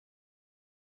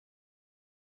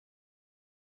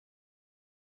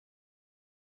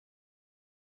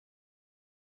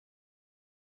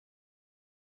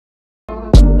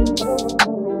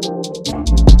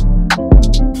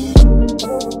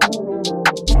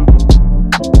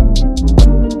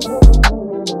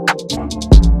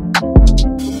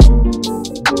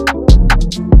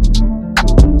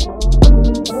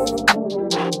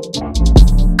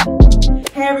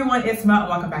It's Mel and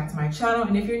welcome back to my channel.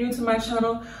 And if you're new to my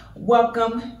channel,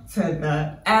 welcome to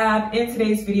the app. In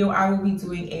today's video, I will be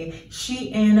doing a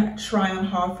Shein try on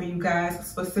haul for you guys,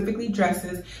 specifically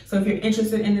dresses. So if you're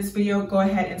interested in this video, go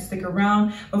ahead and stick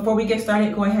around. Before we get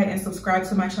started, go ahead and subscribe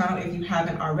to my channel if you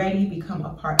haven't already. Become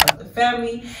a part of the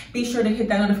family. Be sure to hit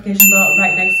that notification bell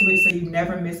right next to it so you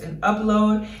never miss an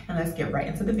upload. And let's get right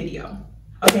into the video.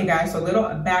 Okay guys, so a little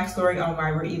backstory on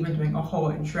why we're even doing a whole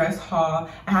dress haul.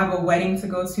 I have a wedding to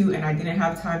go to and I didn't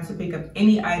have time to pick up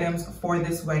any items for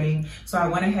this wedding. So I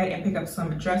went ahead and picked up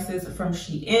some dresses from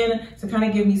Shein to kind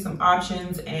of give me some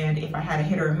options. And if I had a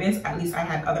hit or a miss, at least I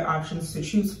had other options to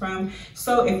choose from.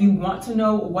 So if you want to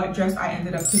know what dress I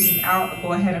ended up picking out,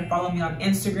 go ahead and follow me on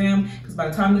Instagram, because by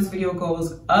the time this video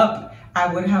goes up,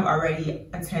 I would have already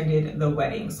attended the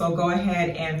wedding. So go ahead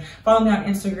and follow me on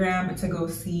Instagram to go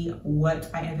see what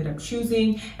I ended up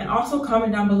choosing. And also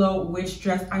comment down below which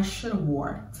dress I should have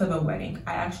wore to the wedding.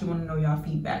 I actually want to know y'all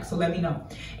feedback, so let me know.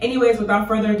 Anyways, without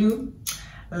further ado,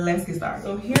 let's get started.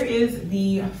 So here is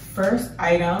the first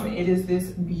item. It is this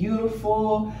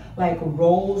beautiful like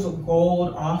rose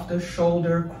gold off the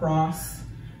shoulder cross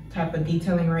type of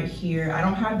detailing right here. I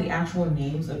don't have the actual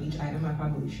names of each item. I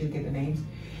probably should get the names.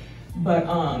 But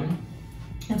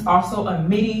it's also a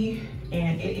midi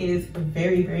and it is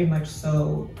very, very much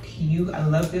so cute. I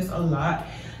love this a lot.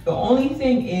 The only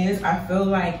thing is I feel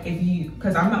like if you,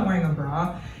 because I'm not wearing a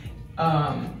bra,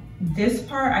 this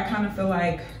part I kind of feel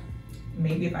like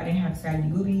maybe if I didn't have saggy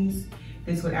boobies,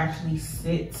 this would actually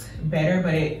sit better,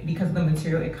 but because of the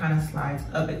material, it kind of slides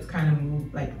up. It's kind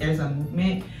of like there's a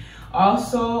movement.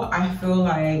 Also, I feel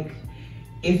like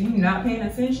if you're not paying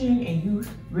attention and you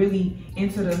really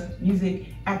into the music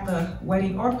at the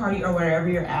wedding or party or wherever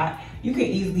you're at, you could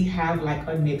easily have like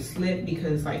a nip slip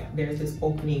because like there's this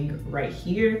opening right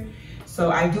here.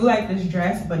 So I do like this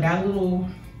dress, but that little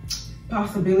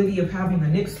possibility of having a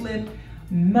nip slip,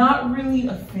 not really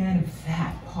a fan of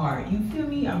that part. You feel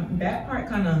me? That part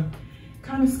kind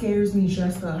of scares me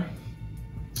just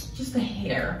a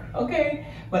hair, okay?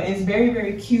 But it's very,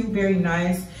 very cute, very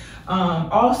nice.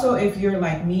 Also, if you're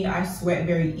like me, I sweat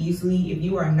very easily. If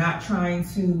you are not trying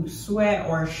to sweat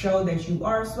or show that you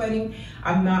are sweating,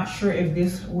 I'm not sure if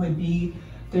this would be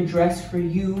the dress for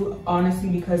you, honestly,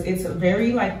 because it's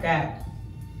very like that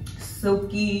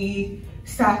silky,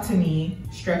 satiny,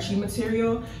 stretchy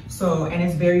material. So, and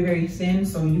it's very, very thin,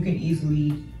 so you can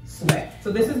easily sweat.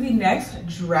 So this is the next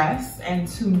dress, and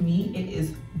to me, it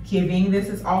is giving. This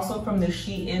is also from the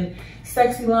Shein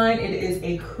Sexy line. It is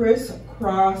a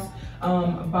crisscross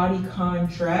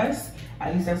bodycon dress.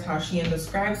 At least that's how Shein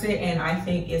describes it, and I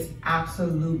think it's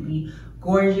absolutely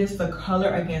gorgeous. The color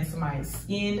against my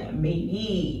skin,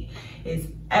 maybe, is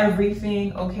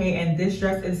everything, okay? And this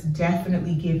dress is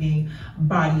definitely giving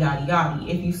body yaddy yaddy.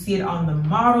 If you see it on the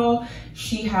model,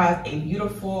 she has a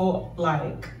beautiful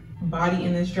like body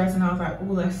in this dress, and I was like, oh,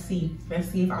 let's see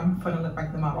if I'm gonna look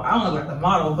like the model. I don't look like the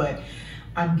model, but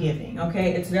I'm giving,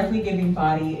 okay? It's definitely giving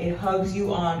body. It hugs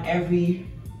you on every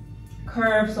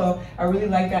curve, so I really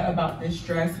like that about this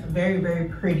dress. Very, very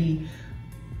pretty.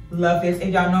 Love this. If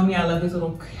y'all know me, I love this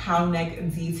little cow neck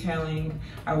detailing.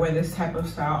 I wear this type of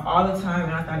style all the time,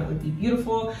 and I thought it would be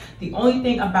beautiful. The only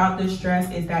thing about this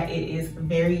dress is that it is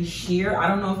very sheer. I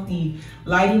don't know if the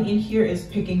lighting in here is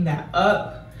picking that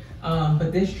up,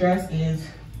 but this dress is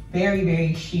very,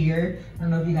 very sheer. I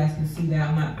don't know if you guys can see that.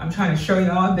 I'm trying to show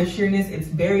y'all the sheerness.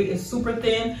 It's super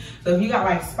thin. So if you got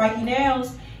like spiky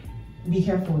nails, be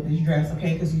careful with this dress,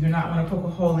 okay? Because you do not want to poke a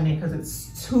hole in it because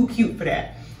it's too cute for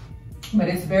that. But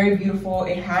it's very beautiful.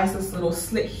 It has this little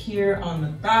slit here on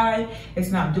the thigh. It's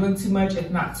not doing too much.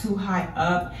 It's not too high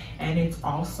up. And it's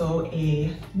also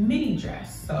a midi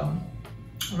dress. So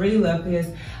really love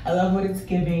this. I love what it's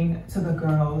giving to the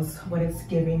girls, what it's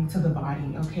giving to the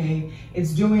body, okay?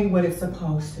 It's doing what it's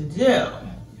supposed to do,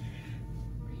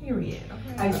 period.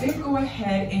 Okay. I did go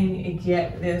ahead and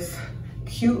get this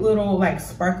cute little like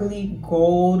sparkly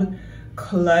gold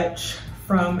clutch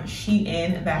from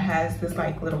Shein that has this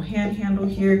like little hand handle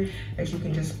here that you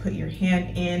can just put your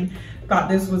hand in. Thought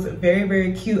this was very,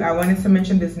 very cute. I wanted to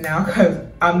mention this now because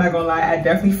I'm not gonna lie, I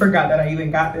definitely forgot that I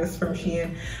even got this from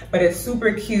Shein, but it's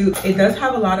super cute. It does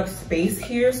have a lot of space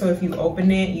here, so if you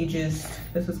open it,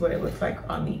 this is what it looks like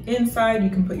on the inside. You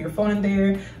can put your phone in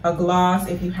there, a gloss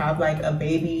if you have like a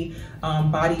baby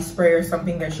body spray or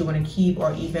something that you want to keep,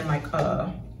 or even like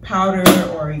a powder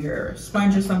or your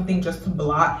sponge or something just to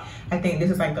blot, I think this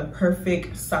is like the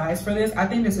perfect size for this. I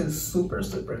think this is super,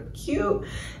 super cute.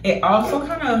 It also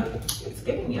kind of, it's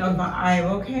giving me a vibe,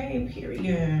 okay,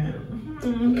 period.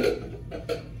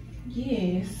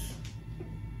 Yes.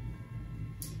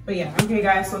 But yeah, okay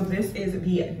guys, so this is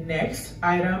the next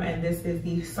item, and this is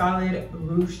the solid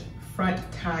ruched front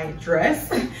tie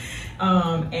dress.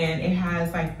 And it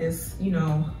has like this, you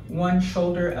know, one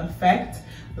shoulder effect.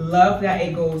 Love that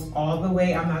it goes all the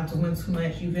way. I'm not doing too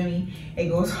much, you feel me? It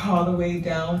goes all the way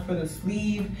down for the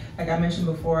sleeve. Like I mentioned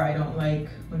before, I don't like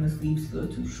when the sleeves feel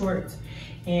too short.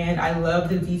 And I love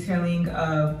the detailing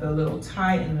of the little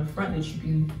tie in the front that you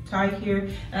can tie here.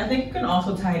 And I think you can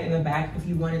also tie it in the back if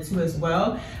you wanted to as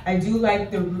well. I do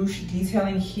like the ruched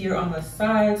detailing here on the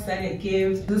sides that it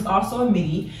gives. This is also a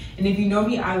midi. And if you know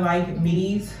me, I like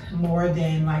midis more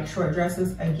than like short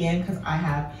dresses, again, because I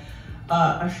have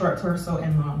a short torso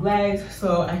and long legs,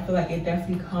 so I feel like it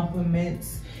definitely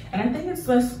complements. And I think it's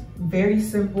just very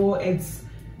simple. It's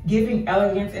giving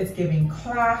elegance, it's giving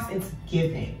class, it's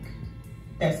giving.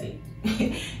 That's it.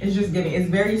 It's just giving. It's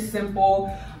very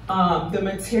simple. The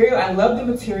material, I love the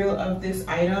material of this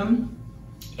item.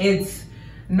 It's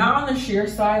not on the sheer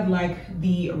side like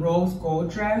the rose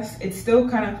gold dress. It's still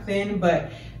kind of thin, but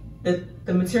the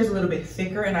material is a little bit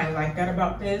thicker, and I like that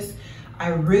about this. I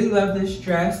really love this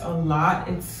dress a lot.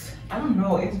 It's, I don't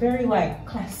know, it's very like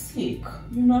classic,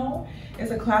 you know? It's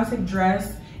a classic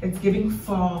dress. It's giving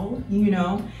fall, you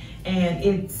know? And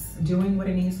it's doing what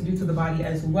it needs to do to the body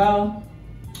as well,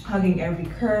 hugging every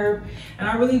curve. And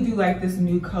I really do like this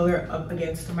new color up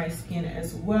against my skin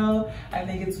as well. I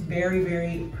think it's very,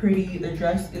 very pretty. The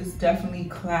dress is definitely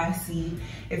classy.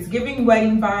 It's giving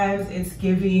wedding vibes. It's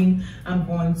giving, I'm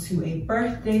going to a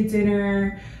birthday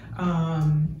dinner.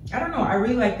 I don't know, I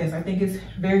really like this. I think it's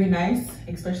very nice,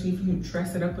 especially if you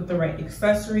dress it up with the right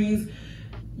accessories.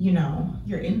 You know,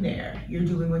 you're in there, you're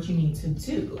doing what you need to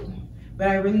do. But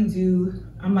I really do,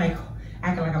 I'm like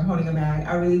acting like I'm holding a bag.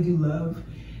 I really do love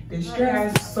this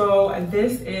dress. So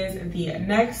this is the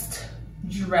next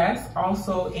dress,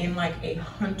 also in like a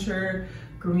hunter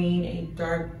green, a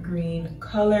dark green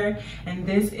color. And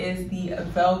this is the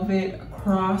velvet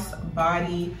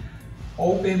crossbody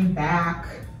open back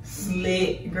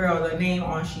slit. Girl, the name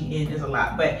on Shein is a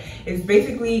lot, but it's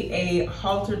basically a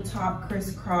halter top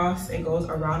crisscross. It goes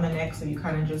around the neck, so you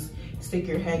kind of just stick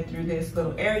your head through this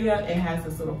little area. It has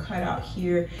this little cutout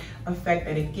here effect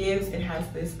that it gives. It has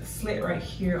this slit right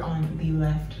here on the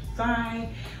left thigh,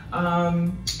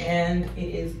 and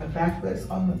it is a backless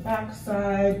on the back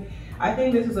side. I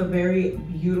think this is a very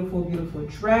beautiful, beautiful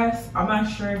dress. I'm not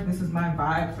sure if this is my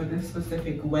vibe for this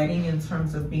specific wedding in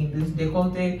terms of being this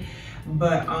décolleté,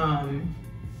 but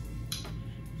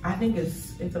I think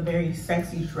it's a very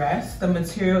sexy dress. The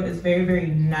material is very, very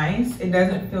nice. It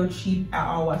doesn't feel cheap at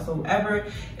all whatsoever.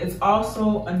 It's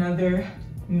also another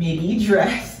midi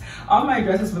dress. All my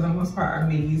dresses for the most part are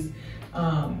midis.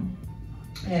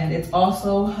 And it's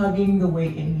also hugging the way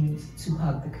it needs to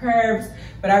hug the curves.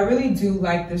 But I really do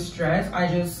like this dress. I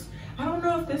don't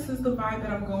know if this is the vibe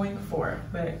that I'm going for,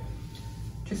 but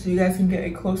just so you guys can get a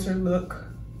closer look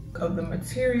of the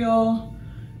material,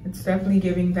 it's definitely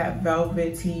giving that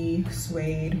velvety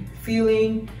suede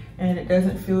feeling, and it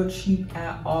doesn't feel cheap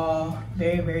at all.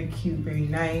 Very, very cute, very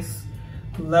nice.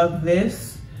 Love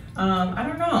this. I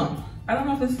don't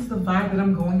know if this is the vibe that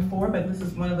I'm going for, but this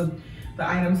is one of the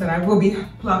items that I will be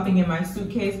plopping in my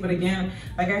suitcase. But again,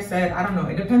 like I said, I don't know,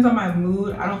 it depends on my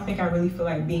mood. I don't think I really feel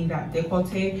like being that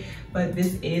décolleté, but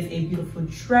this is a beautiful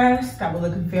dress that will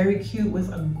look very cute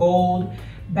with a gold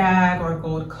bag or a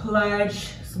gold clutch,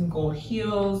 some gold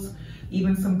heels,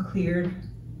 even some cleared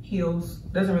heels,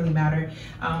 doesn't really matter.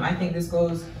 I think this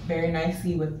goes very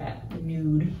nicely with that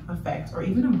nude effect, or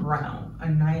even a brown, a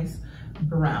nice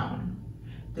brown.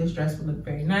 This dress would look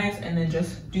very nice. And then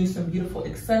just do some beautiful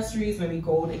accessories, maybe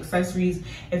gold accessories.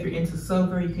 If you're into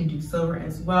silver, you can do silver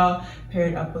as well. Pair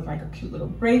it up with like a cute little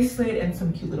bracelet and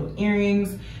some cute little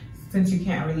earrings, since you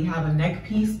can't really have a neck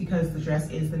piece because the dress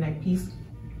is the neck piece.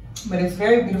 But it's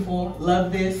very beautiful.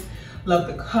 Love this. Love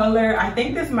the color. I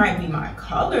think this might be my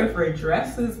color for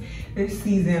dresses this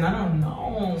season. I don't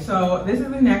know. So this is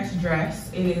the next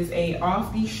dress. It is a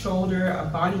off the shoulder,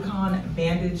 a bodycon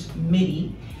bandage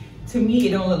midi. To me,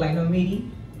 it don't look like no midi,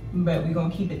 but we're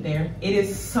gonna keep it there. It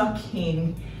is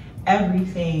sucking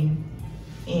everything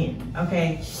in,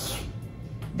 okay?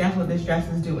 That's what this dress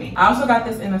is doing. I also got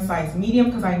this in a size medium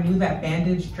because I knew that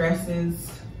bandage dresses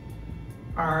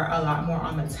are a lot more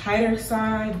on the tighter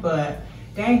side, but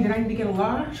dang, did I need to get a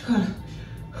large? Cause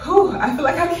I feel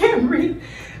like I can't breathe.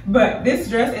 But this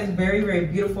dress is very, very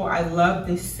beautiful. I love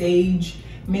this sage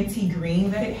minty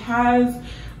green that it has.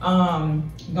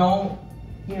 Don't,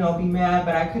 you know, be mad,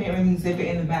 but I couldn't really zip it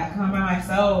in the back by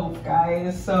myself,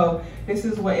 guys. So this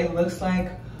is what it looks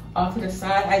like off to the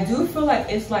side. I do feel like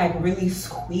it's like really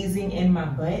squeezing in my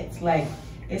butt, like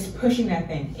it's pushing that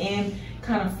thing in,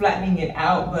 kind of flattening it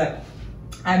out, but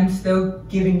I'm still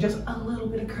giving just a little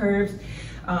bit of curves.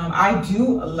 I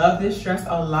do love this dress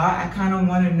a lot. I kind of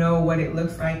want to know what it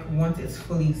looks like once it's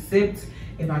fully zipped,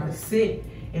 if I could sit,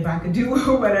 if I could do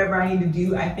whatever I need to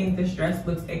do. I think this dress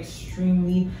looks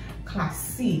extremely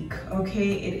classique,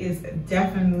 okay? It is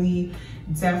definitely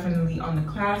on the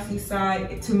classy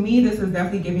side. To me, this is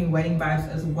definitely giving wedding vibes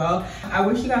as well. I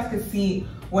wish you guys could see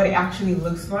what it actually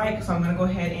looks like, so I'm gonna go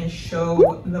ahead and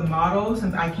show the model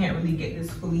since I can't really get this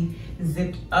fully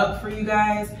zipped up for you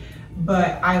guys.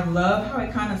 But I love how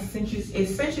it kind of cinches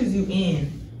you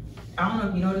in. I don't know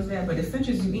if you noticed that, but it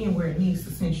cinches you in where it needs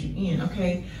to cinch you in,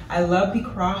 okay? I love the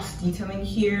cross detailing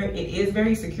here. It is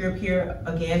very secure up here.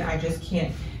 Again, I just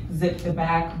can't zip the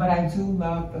back, but I do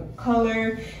love the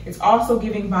color. It's also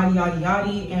giving body yaddy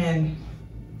yaddy, and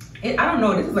I don't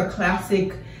know, this is a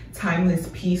classic, timeless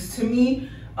piece to me.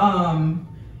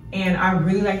 And I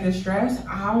really like this dress.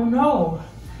 I don't know.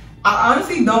 I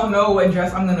honestly don't know what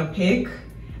dress I'm gonna pick.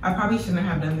 I probably shouldn't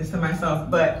have done this to myself,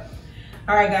 but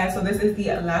all right guys, so this is the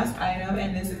last item,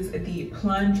 and this is the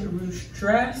plunge ruche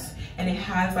dress, and it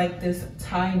has like this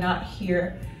tie knot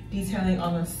here detailing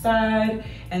on the side,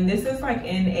 and this is like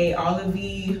in a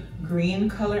olivey green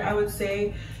color, I would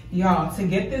say. Y'all, to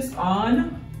get this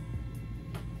on,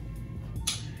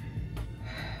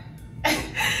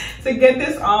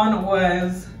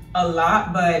 was a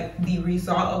lot, but the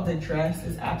result of the dress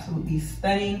is absolutely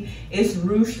stunning. It's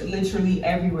ruched literally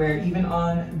everywhere, even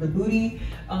on the booty.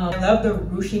 I love the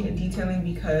ruching detailing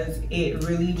because it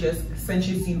really just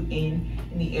cinches you in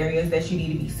the areas that you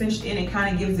need to be cinched in. It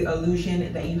kind of gives the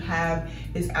illusion that you have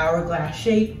this hourglass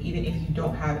shape, even if you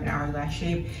don't have an hourglass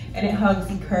shape. And it hugs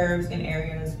the curves in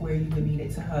areas where you would need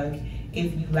it to hug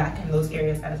if you lack in those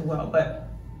areas as well. But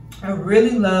I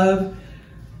really love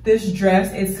this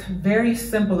dress. It's very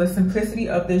simple. The simplicity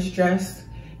of this dress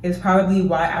is probably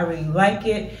why I really like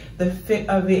it. The fit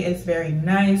of it is very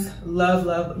nice. Love,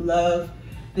 love, love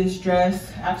this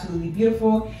dress. Absolutely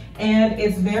beautiful. And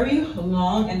it's very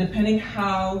long, and depending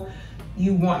how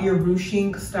you want your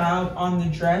ruching styled on the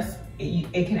dress,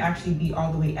 it can actually be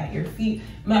all the way at your feet.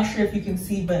 I'm not sure if you can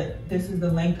see, but this is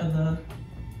the length of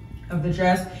the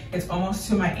dress. It's almost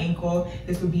to my ankle.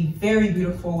 This would be very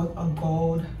beautiful with a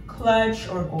gold clutch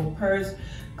or gold purse,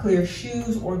 clear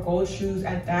shoes or gold shoes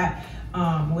at that,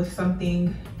 with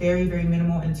something very, very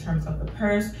minimal in terms of the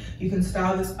purse. You can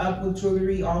style this up with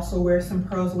jewelry, also wear some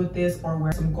pearls with this, or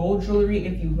wear some gold jewelry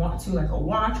if you want to, like a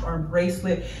watch or a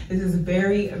bracelet. This is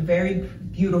very, very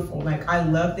beautiful. Like, I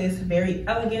love this. Very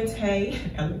elegant,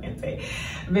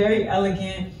 very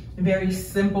elegant, very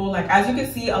simple. Like, as you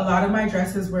can see, a lot of my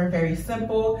dresses were very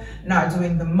simple, not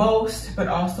doing the most, but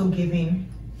also giving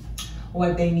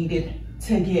what they needed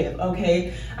to give,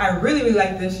 okay? I really, really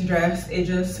like this dress. It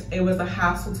was a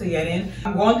hassle to get in.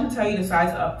 I'm going to tell you the size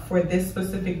up for this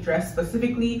specific dress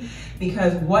specifically,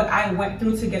 because what I went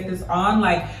through to get this on,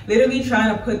 like literally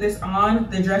trying to put this on,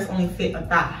 the dress only fit a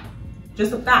thigh,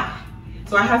 just a thigh.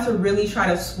 So I had to really try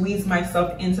to squeeze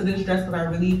myself into this dress because I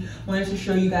really wanted to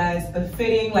show you guys the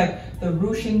fitting, like the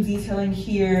ruching detailing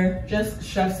here. Just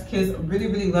chef's kiss. Really,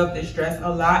 really love this dress a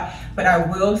lot. But I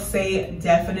will say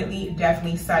definitely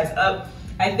size up.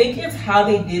 I think it's how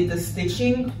they did the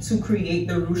stitching to create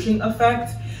the ruching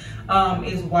effect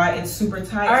is why it's super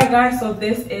tight. All right guys, so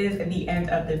this is the end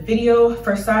of the video.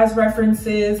 For size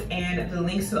references and the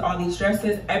links to all these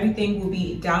dresses, everything will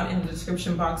be down in the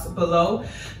description box below.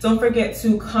 Don't forget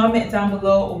to comment down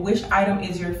below which item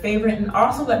is your favorite, and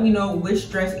also let me know which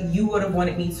dress you would have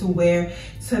wanted me to wear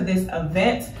to this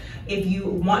event. If you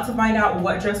want to find out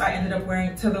what dress I ended up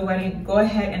wearing to the wedding, go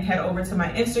ahead and head over to my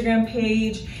Instagram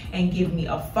page and give me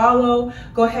a follow.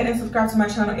 Go ahead and subscribe to my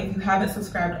channel if you haven't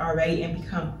subscribed already and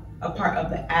become a part of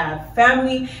the AB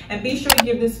family. And be sure to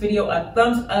give this video a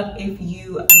thumbs up if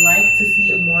you like to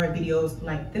see more videos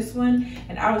like this one.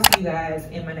 And I will see you guys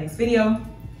in my next video.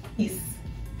 Peace.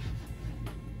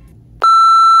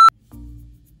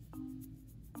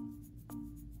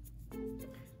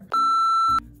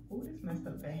 Oh, this messed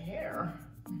up the hair.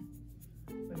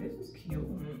 But this is cute.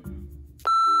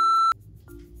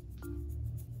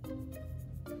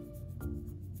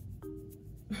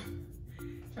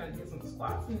 Trying to get some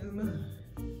squats in this mud.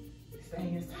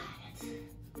 Staying inside. See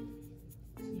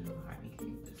how hard we can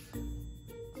get this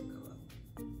to go up.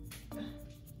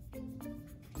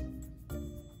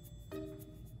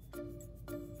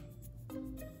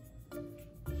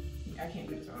 I can't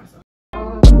do this by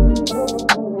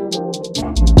myself.